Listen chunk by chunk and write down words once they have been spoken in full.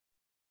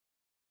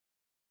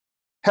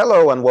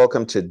Hello and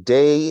welcome to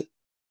day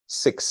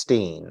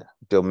 16,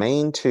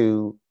 domain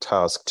 2,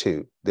 task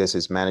 2. This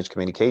is managed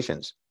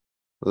communications.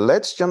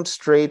 Let's jump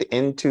straight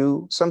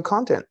into some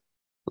content.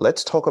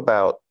 Let's talk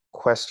about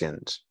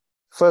questions.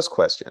 First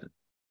question.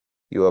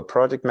 You're a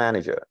project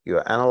manager.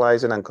 You're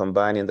analyzing and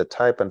combining the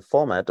type and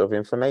format of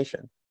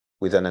information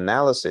with an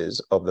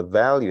analysis of the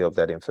value of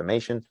that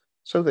information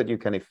so that you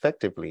can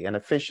effectively and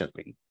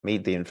efficiently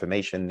meet the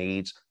information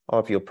needs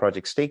of your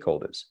project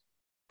stakeholders.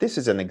 This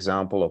is an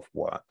example of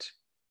what?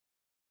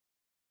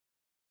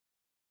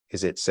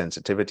 Is it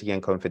sensitivity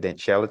and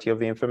confidentiality of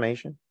the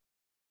information,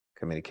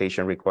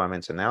 communication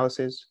requirements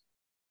analysis,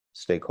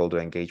 stakeholder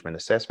engagement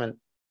assessment,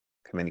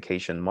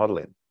 communication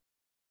modeling?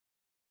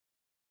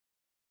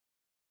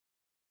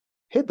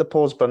 Hit the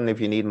pause button if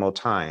you need more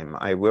time.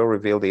 I will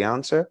reveal the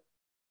answer.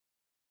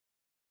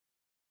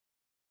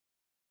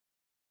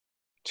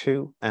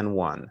 2 and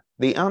 1.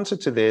 The answer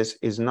to this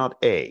is not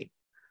A.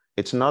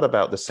 It's not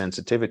about the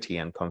sensitivity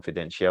and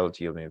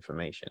confidentiality of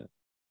information.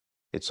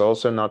 It's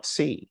also not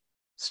C.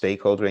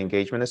 Stakeholder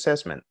engagement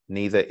assessment.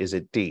 Neither is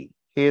it D.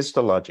 Here's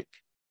the logic.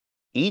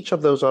 Each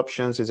of those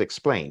options is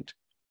explained.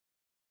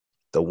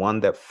 The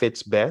one that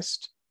fits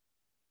best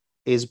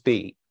is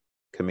B.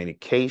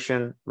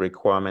 Communication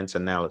requirements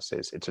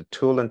analysis. It's a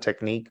tool and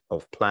technique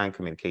of planned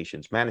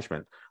communications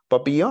management.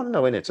 But beyond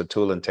knowing it's a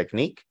tool and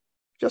technique,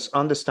 just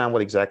understand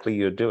what exactly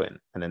you're doing.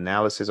 An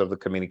analysis of the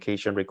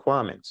communication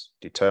requirements,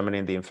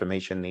 determining the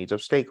information needs of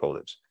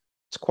stakeholders.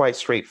 It's quite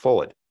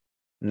straightforward.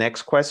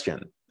 Next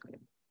question.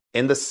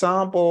 In the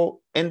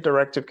sample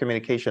interactive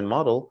communication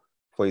model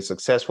for a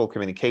successful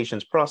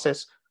communications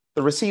process,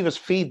 the receiver's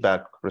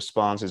feedback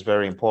response is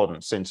very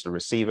important since the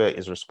receiver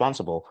is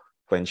responsible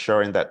for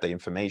ensuring that the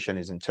information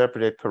is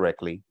interpreted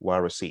correctly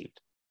while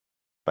received.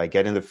 By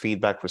getting the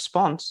feedback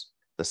response,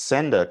 the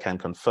sender can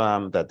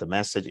confirm that the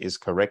message is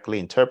correctly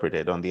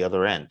interpreted on the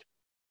other end.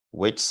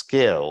 Which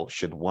skill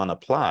should one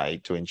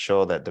apply to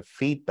ensure that the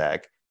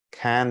feedback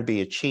can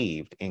be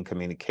achieved in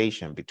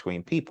communication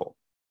between people?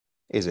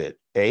 Is it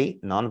A,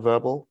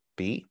 nonverbal,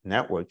 B,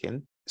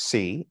 networking,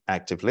 C,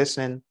 active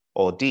listening,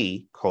 or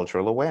D,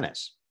 cultural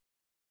awareness?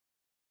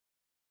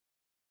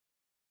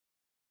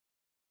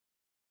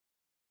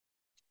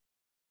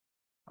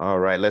 All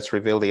right, let's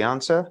reveal the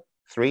answer.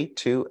 3,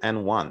 2,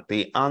 and 1.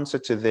 The answer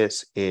to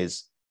this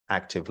is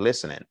active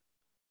listening.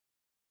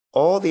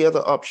 All the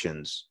other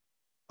options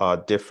are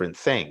different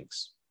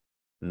things.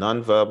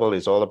 Nonverbal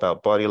is all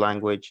about body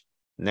language.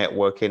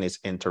 Networking is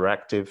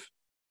interactive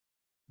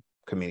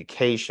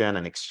communication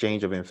and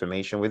exchange of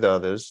information with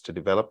others to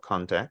develop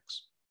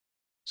contacts.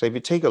 So if you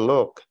take a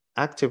look,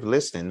 active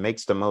listening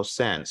makes the most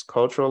sense.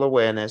 Cultural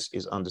awareness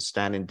is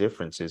understanding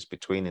differences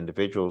between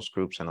individuals,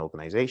 groups, and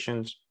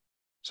organizations.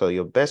 So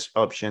your best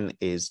option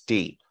is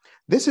D.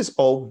 This is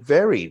all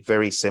very,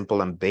 very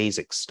simple and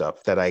basic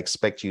stuff that I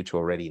expect you to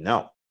already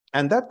know.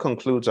 And that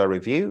concludes our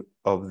review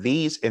of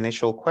these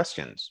initial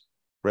questions.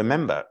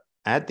 Remember,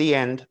 at the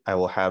end, I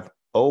will have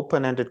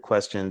open-ended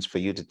questions for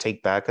you to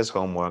take back as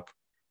homework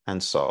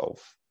and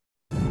solve.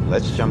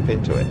 Let's jump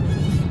into it.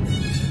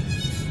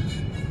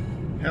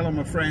 Hello,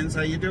 my friends.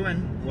 How you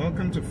doing?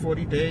 Welcome to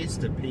 40 Days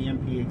to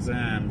PMP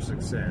Exam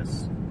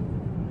Success.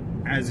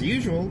 As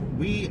usual,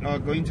 we are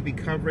going to be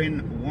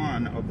covering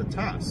one of the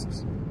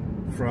tasks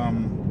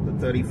from the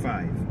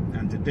 35.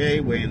 And today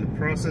we're in the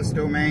process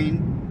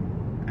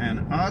domain,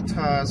 and our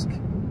task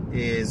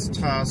is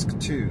task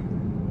 2.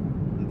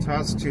 And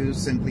task 2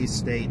 simply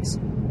states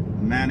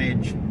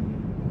manage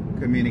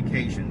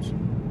communications.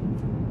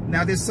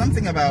 Now, there's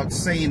something about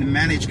saying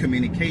manage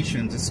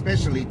communications,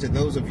 especially to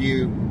those of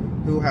you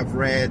who have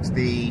read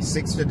the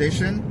 6th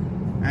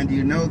edition, and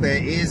you know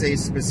there is a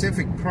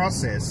specific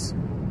process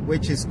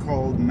which is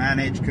called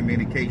manage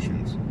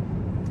communications.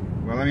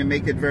 Well, let me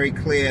make it very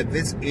clear,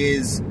 this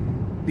is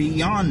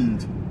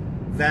beyond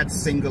that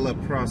singular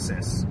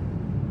process.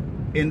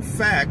 In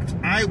fact,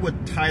 I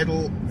would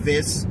title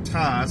this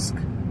task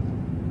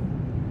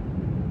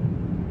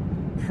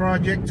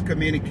Project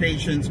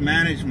Communications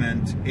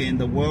Management in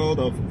the World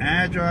of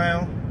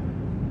Agile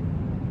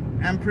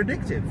and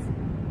Predictive,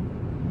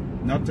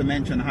 not to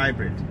mention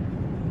hybrid.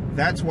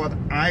 That's what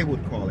I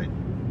would call it.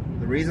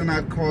 The reason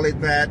I'd call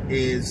it that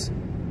is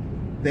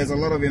there's a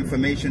lot of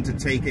information to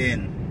take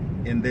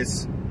in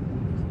this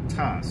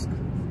task.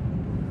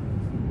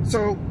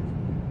 So,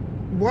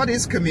 what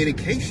is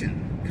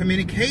communication?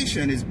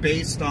 Communication is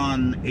based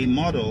on a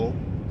model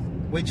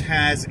which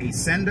has a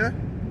sender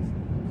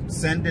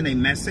sending a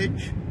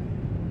message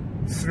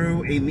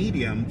through a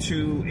medium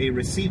to a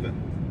receiver.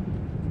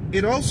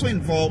 It also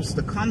involves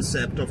the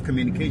concept of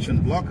communication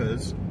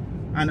blockers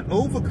and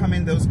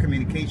overcoming those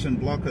communication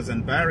blockers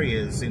and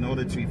barriers in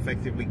order to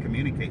effectively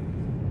communicate.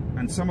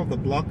 And some of the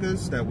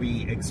blockers that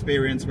we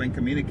experience when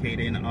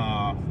communicating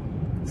are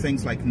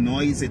things like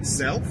noise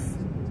itself,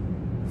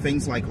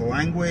 things like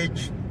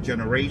language,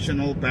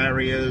 generational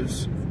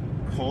barriers,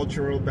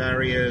 cultural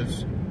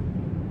barriers,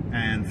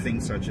 and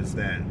things such as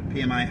that.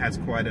 PMI has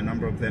quite a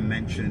number of them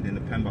mentioned in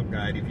the PMBOK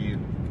guide. If you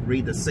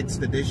read the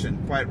 6th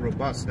edition, quite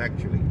robust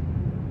actually.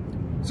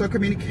 So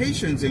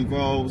communications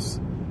involves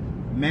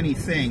many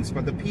things,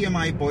 but the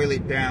PMI boil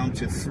it down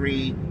to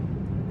 3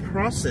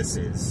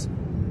 processes,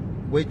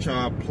 which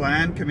are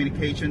plan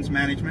communications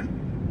management,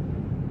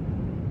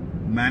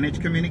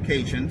 manage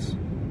communications,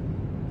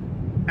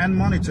 and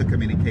monitor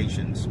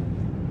communications.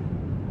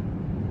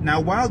 Now,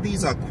 while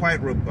these are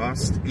quite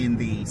robust in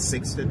the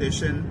 6th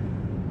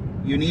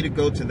edition, you need to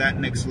go to that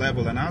next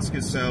level and ask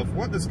yourself,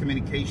 what does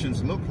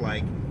communications look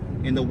like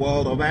in the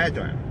world of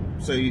Agile?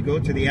 So you go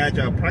to the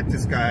Agile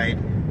Practice Guide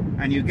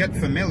and you get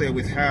familiar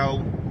with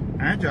how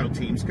Agile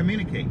teams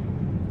communicate.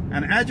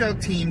 And Agile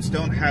teams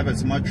don't have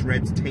as much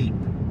red tape.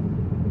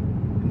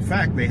 In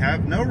fact, they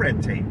have no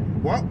red tape.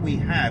 What we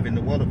have in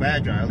the world of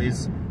Agile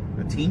is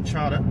a team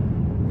charter,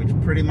 which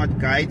pretty much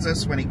guides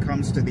us when it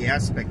comes to the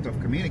aspect of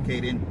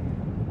communicating.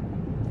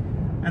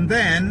 And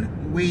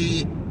then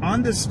we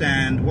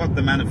understand what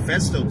the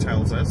manifesto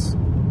tells us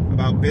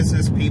about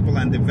business people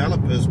and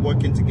developers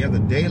working together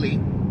daily.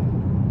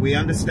 We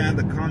understand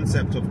the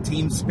concept of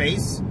team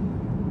space,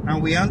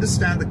 and we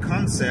understand the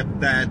concept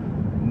that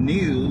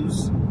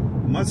news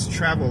must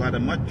travel at a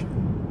much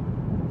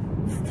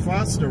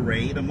faster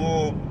rate, a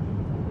more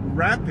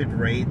rapid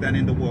rate than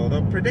in the world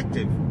of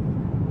predictive.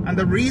 And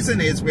the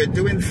reason is we're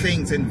doing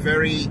things in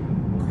very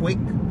quick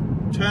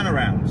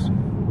turnarounds.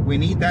 We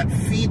need that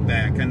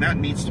feedback, and that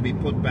needs to be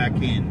put back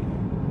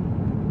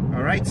in.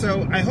 All right,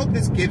 so I hope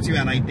this gives you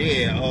an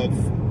idea of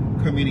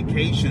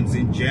communications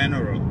in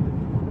general.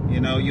 You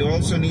know, you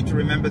also need to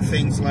remember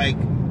things like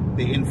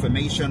the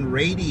information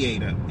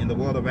radiator in the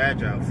world of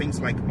Agile,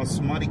 things like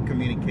osmotic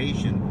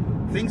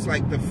communication, things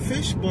like the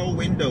fishbowl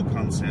window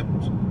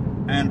concept,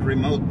 and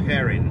remote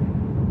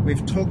pairing.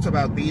 We've talked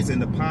about these in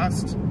the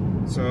past,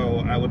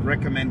 so I would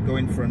recommend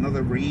going for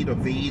another read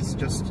of these.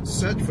 Just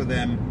search for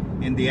them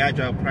in the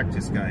Agile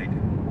Practice Guide.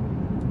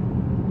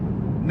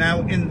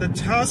 Now, in the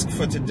task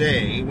for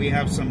today, we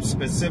have some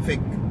specific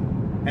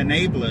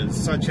enablers,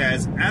 such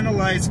as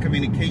analyze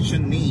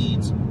communication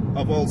needs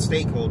of all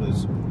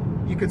stakeholders.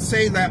 You could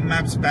say that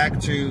maps back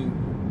to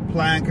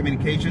plan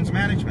communications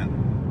management.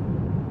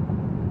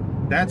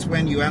 That's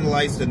when you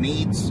analyze the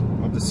needs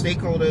of the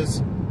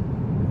stakeholders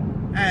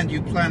and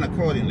you plan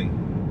accordingly.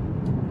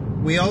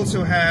 We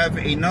also have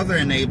another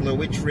enabler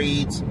which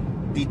reads,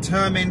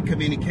 determine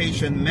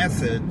communication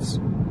methods,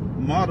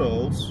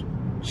 models,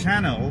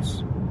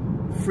 channels,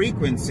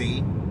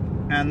 frequency,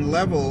 and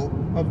level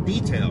of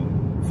detail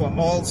for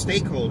all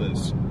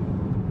stakeholders.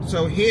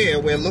 So here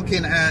we're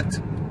looking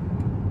at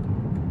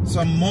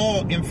some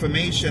more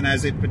information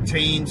as it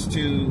pertains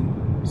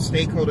to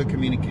stakeholder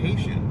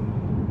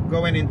communication,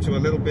 going into a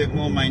little bit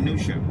more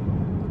minutia.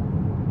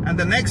 And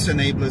the next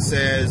enabler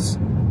says,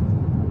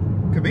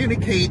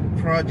 communicate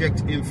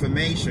project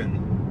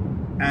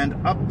information and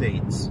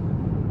updates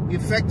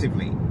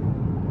effectively.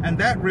 And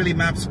that really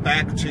maps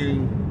back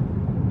to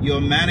your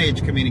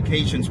managed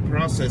communications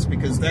process,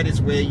 because that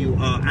is where you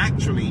are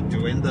actually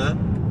doing the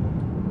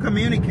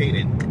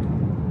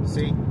communicating.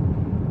 See?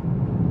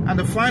 And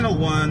the final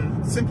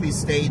one simply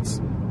states,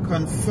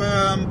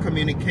 confirm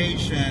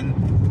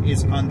communication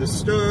is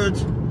understood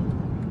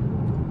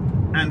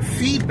and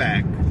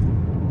feedback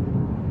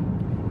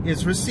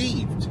is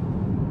received.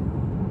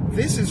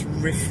 This is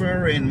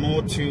referring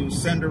more to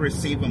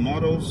sender-receiver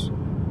models,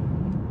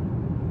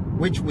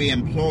 which we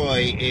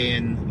employ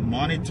in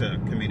monitor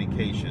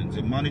communications.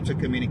 In monitor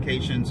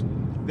communications,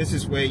 this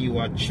is where you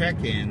are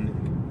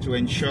checking to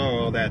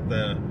ensure that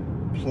the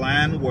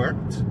plan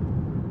worked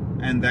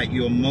and that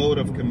your mode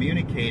of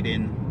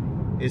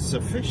communicating is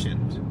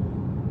sufficient.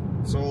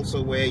 It's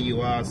also where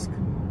you ask,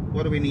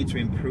 what do we need to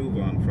improve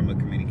on from a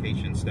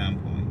communication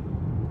standpoint?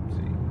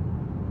 See?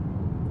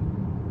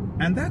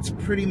 And that's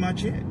pretty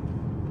much it.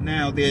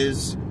 Now,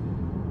 there's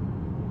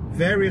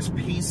various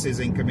pieces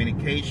in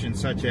communication,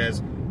 such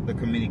as the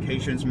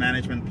communications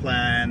management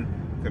plan,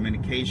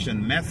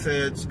 communication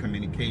methods,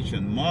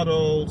 communication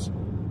models,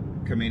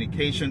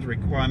 communications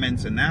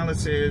requirements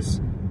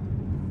analysis,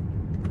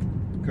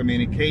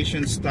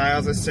 communication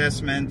styles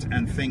assessment,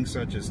 and things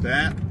such as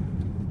that.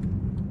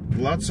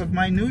 Lots of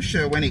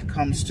minutia when it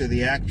comes to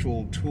the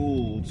actual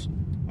tools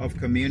of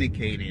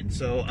communicating.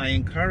 So I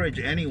encourage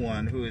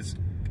anyone who is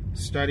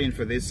studying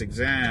for this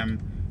exam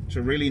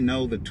to really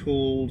know the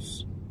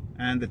tools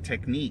and the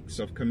techniques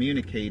of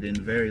communicating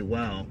very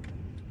well,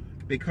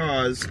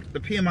 because the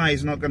PMI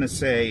is not going to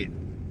say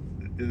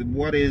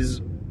what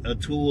is a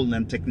tool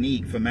and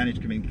technique for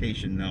managed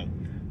communication. No,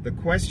 the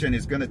question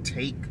is going to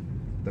take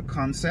the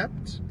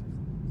concept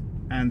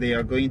and they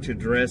are going to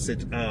dress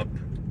it up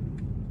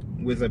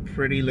with a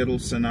pretty little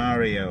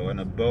scenario and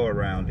a bow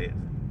around it.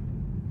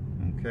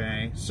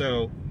 Okay,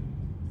 so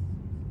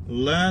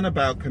learn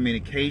about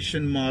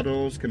communication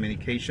models,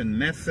 communication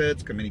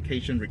methods,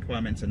 communication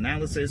requirements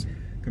analysis,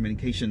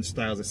 communication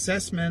styles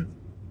assessment.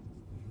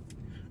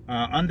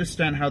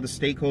 Understand how the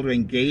stakeholder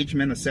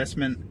engagement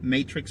assessment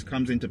matrix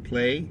comes into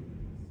play.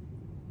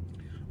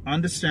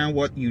 Understand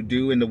what you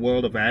do in the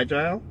world of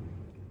Agile.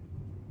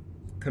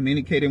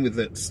 Communicating with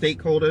the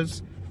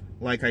stakeholders,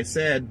 like I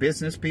said,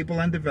 business people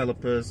and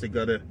developers, they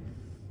got to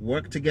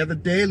work together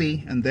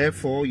daily, and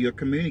therefore you're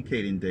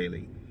communicating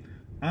daily.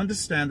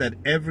 Understand that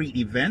every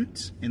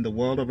event in the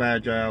world of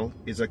Agile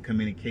is a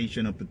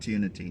communication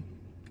opportunity.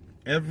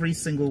 Every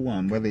single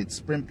one, whether it's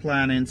sprint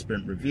planning,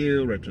 sprint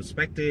review,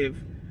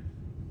 retrospective,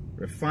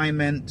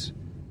 refinement,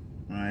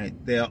 right?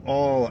 They're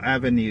all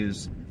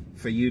avenues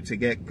for you to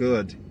get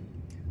good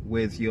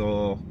with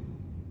your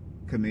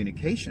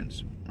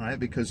communications, right?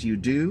 Because you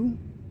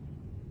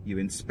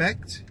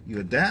inspect, you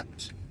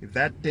adapt. If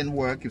that didn't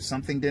work, if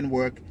something didn't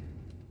work,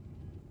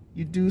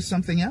 you do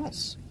something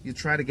else. You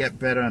try to get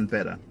better and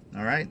better,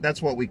 all right?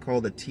 That's what we call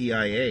the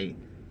TIA,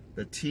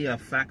 the TIA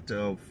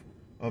factor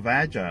of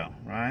Agile,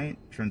 right?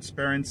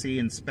 Transparency,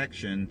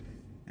 inspection,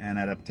 and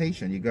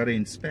adaptation. You got to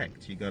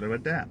inspect, you got to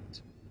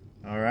adapt.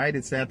 All right,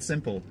 it's that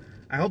simple.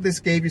 I hope this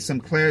gave you some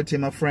clarity,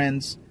 my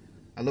friends.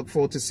 I look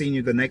forward to seeing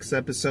you the next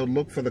episode.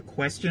 Look for the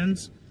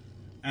questions,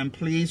 and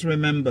please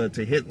remember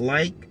to hit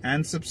like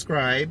and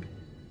subscribe,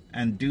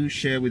 and do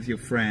share with your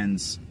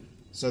friends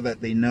so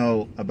that they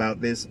know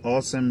about this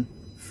awesome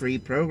free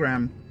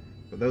program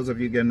for those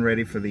of you getting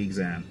ready for the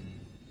exam.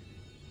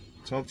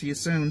 Talk to you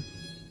soon.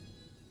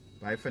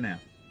 Bye for now.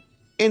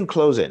 In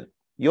closing,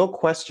 your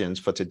questions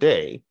for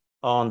today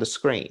are on the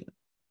screen.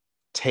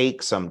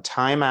 Take some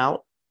time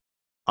out,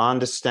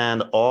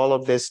 understand all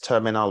of this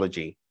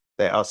terminology.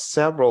 There are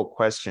several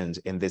questions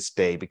in this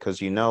day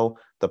because you know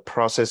the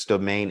process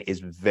domain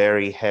is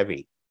very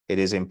heavy. It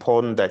is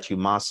important that you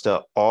master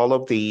all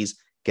of these,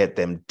 get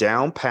them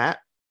down pat,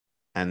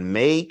 and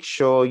make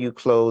sure you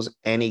close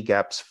any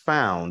gaps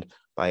found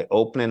by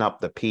opening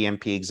up the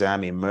PMP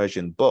exam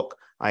immersion book.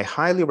 I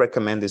highly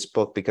recommend this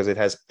book because it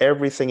has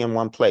everything in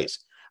one place.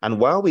 And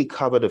while we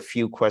covered a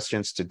few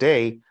questions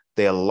today,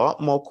 there are a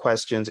lot more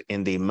questions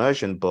in the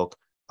immersion book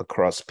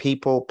across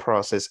people,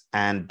 process,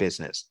 and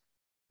business.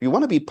 If you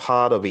want to be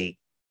part of a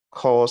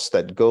course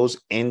that goes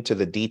into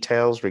the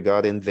details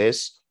regarding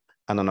this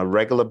and on a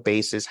regular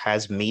basis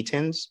has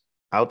meetings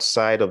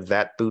outside of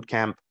that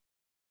bootcamp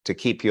to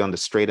keep you on the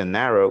straight and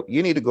narrow,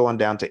 you need to go on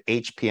down to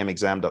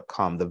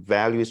hpmexam.com. The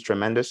value is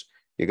tremendous.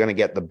 You're going to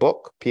get the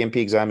book, PMP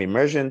Exam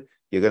Immersion.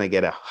 You're going to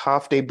get a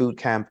half-day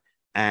bootcamp.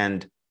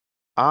 And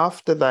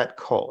after that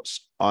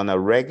course, on a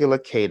regular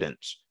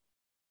cadence,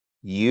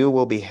 you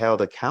will be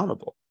held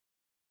accountable.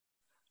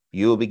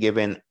 You will be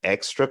given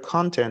extra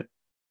content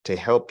to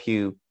help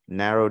you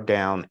narrow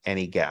down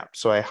any gap.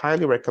 So I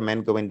highly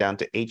recommend going down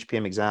to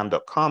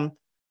hpmexam.com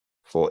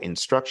for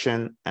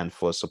instruction and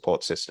for a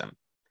support system.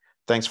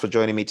 Thanks for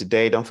joining me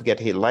today. Don't forget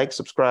to hit like,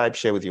 subscribe,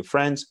 share with your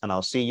friends, and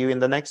I'll see you in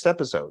the next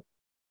episode.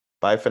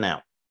 Bye for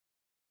now.